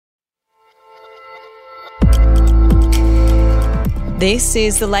This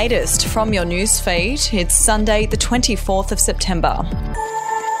is the latest from your news feed. It's Sunday, the 24th of September.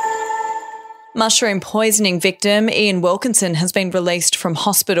 Mushroom poisoning victim Ian Wilkinson has been released from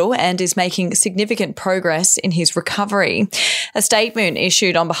hospital and is making significant progress in his recovery. A statement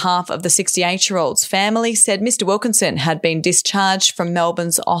issued on behalf of the 68-year-old's family said Mr Wilkinson had been discharged from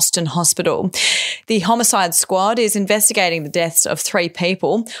Melbourne's Austin Hospital. The homicide squad is investigating the deaths of 3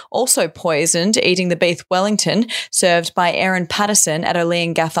 people, also poisoned eating the beef Wellington served by Erin Patterson at a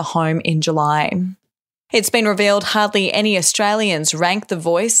Leongatha home in July. It's been revealed hardly any Australians rank The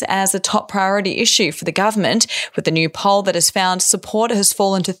Voice as a top priority issue for the government, with the new poll that has found support has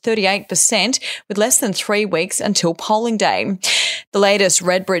fallen to 38% with less than 3 weeks until polling day. The latest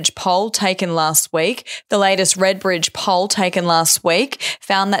Redbridge poll taken last week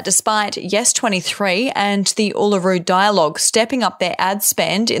found that despite Yes 23 and the Uluru Dialogue stepping up their ad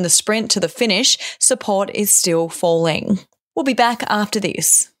spend in the sprint to the finish, support is still falling. We'll be back after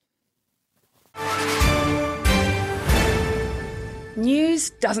this.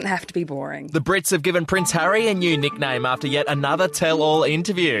 News doesn't have to be boring. The Brits have given Prince Harry a new nickname after yet another tell-all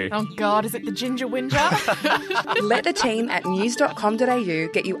interview. Oh God, is it the Ginger Whinger? Let the team at news.com.au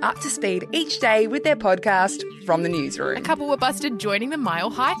get you up to speed each day with their podcast, From the Newsroom. A couple were busted joining the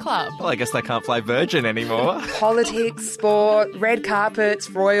Mile High Club. Well, I guess they can't fly Virgin anymore. Politics, sport, red carpets,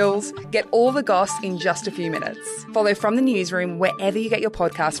 royals. Get all the goss in just a few minutes. Follow From the Newsroom wherever you get your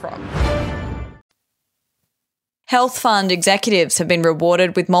podcasts from. Health fund executives have been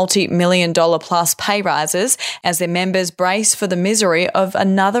rewarded with multi-million-dollar plus pay rises as their members brace for the misery of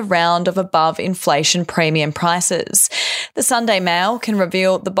another round of above-inflation premium prices. The Sunday Mail can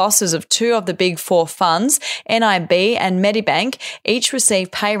reveal the bosses of 2 of the big 4 funds, NIB and Medibank, each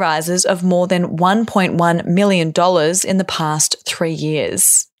received pay rises of more than $1.1 million in the past 3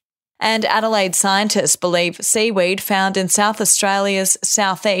 years. And Adelaide scientists believe seaweed found in South Australia's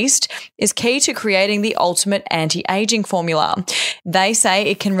southeast is key to creating the ultimate anti-aging formula. They say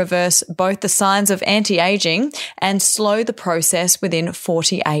it can reverse both the signs of anti-aging and slow the process within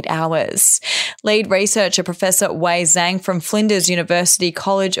 48 hours. Lead researcher Professor Wei Zhang from Flinders University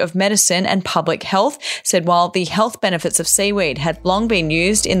College of Medicine and Public Health said while the health benefits of seaweed had long been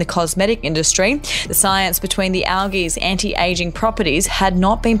used in the cosmetic industry, the science between the algae's anti-aging properties had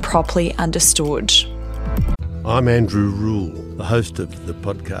not been properly understood. I'm Andrew Rule, the host of the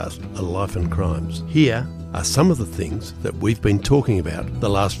podcast A Life and Crimes. Here are some of the things that we've been talking about the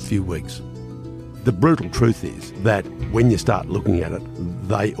last few weeks. The brutal truth is that when you start looking at it,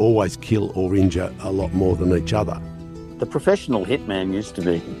 they always kill or injure a lot more than each other. The professional hitman used to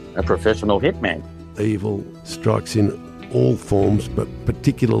be a professional hitman. Evil strikes in all forms, but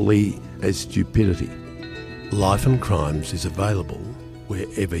particularly as stupidity. Life and Crimes is available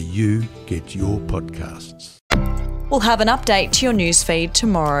wherever you get your podcasts. We'll have an update to your newsfeed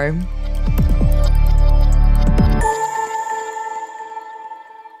tomorrow.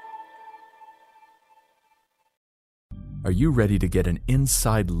 Are you ready to get an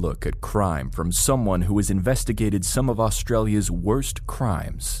inside look at crime from someone who has investigated some of Australia's worst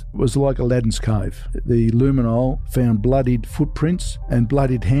crimes? It was like Aladdin's Cave. The luminol found bloodied footprints and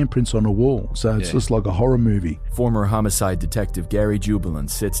bloodied handprints on a wall, so it's just like a horror movie. Former homicide detective Gary Jubilant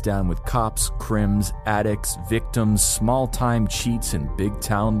sits down with cops, crims, addicts, victims, small-time cheats, and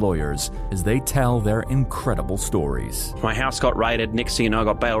big-town lawyers as they tell their incredible stories. My house got raided. Next thing you know, I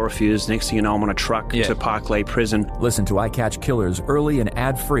got bail refused. Next thing you know, I'm on a truck to Parklea Prison. Listen to I Catch Killers early and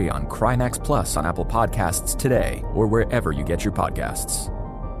ad-free on Crimex Plus on Apple Podcasts today or wherever you get your podcasts.